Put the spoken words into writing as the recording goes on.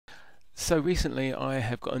So recently I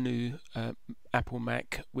have got a new Apple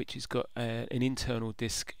Mac which has got an internal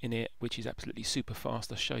disk in it which is absolutely super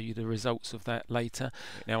fast. I'll show you the results of that later.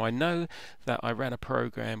 Now I know that I ran a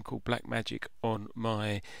program called Blackmagic on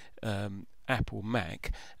my Apple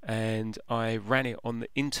Mac and I ran it on the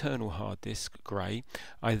internal hard disk, grey.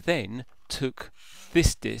 I then took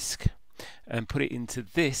this disk and put it into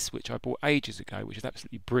this, which I bought ages ago, which is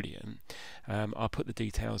absolutely brilliant. I'll put the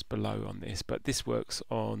details below on this, but this works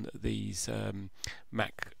on these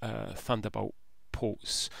Mac Thunderbolt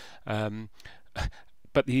ports.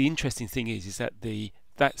 But the interesting thing is that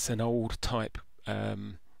that's an old type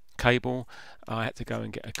cable. I had to go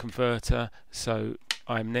and get a converter, so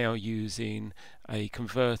I'm now using a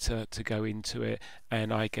converter to go into it,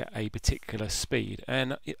 and I get a particular speed,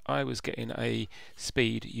 and I was getting a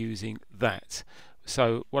speed using that.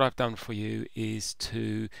 So what I've done for you is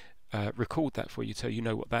to record that for you so you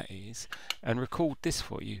know what that is, and record this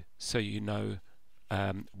for you so you know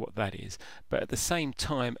what that is. But at the same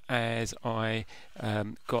time as I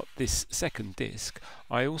got this second disk,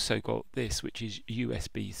 I also got this, which is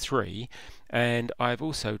USB 3, and I've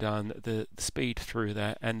also done the speed through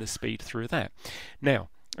that and the speed through that. Now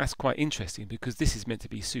that's quite interesting because this is meant to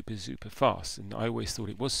be super fast, and I always thought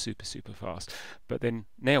it was super fast, but then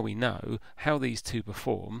now we know how these two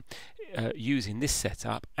perform using this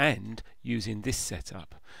setup and using this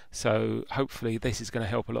setup. So hopefully this is going to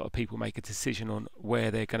help a lot of people make a decision on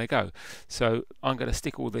where they're going to go. So I'm going to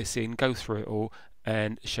stick all this in, go through it all,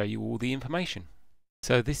 and show you all the information.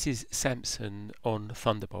 So this is Samsung on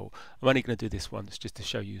Thunderbolt. I'm only going to do this once just to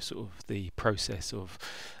show you sort of the process of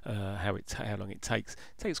how long it takes.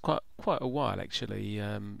 It takes quite a while actually.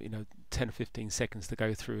 You know, 10 or 15 seconds to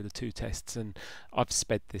go through the two tests, and I've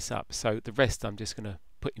sped this up. So the rest I'm just going to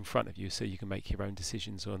put in front of you so you can make your own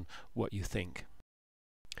decisions on what you think.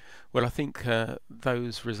 Well, I think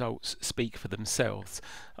those results speak for themselves.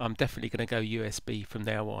 I'm definitely going to go USB from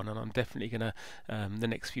now on, and I'm definitely going to, the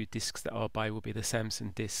next few discs that I'll buy will be the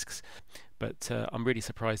Samsung discs. But I'm really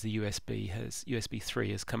surprised the USB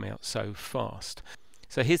 3 has come out so fast.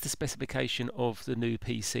 So here's the specification of the new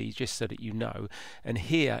PC, just so that you know, and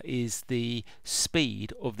here is the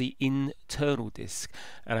speed of the internal disk,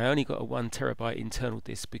 and I only got a 1 TB internal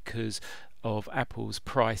disk because of Apple's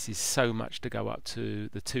price is so much to go up to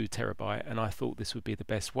the 2 TB, and I thought this would be the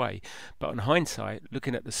best way. But on hindsight,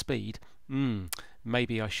 looking at the speed,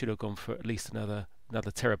 maybe I should have gone for at least another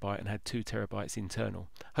terabyte and had 2 TB internal.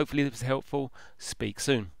 Hopefully this was helpful. Speak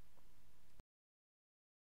soon.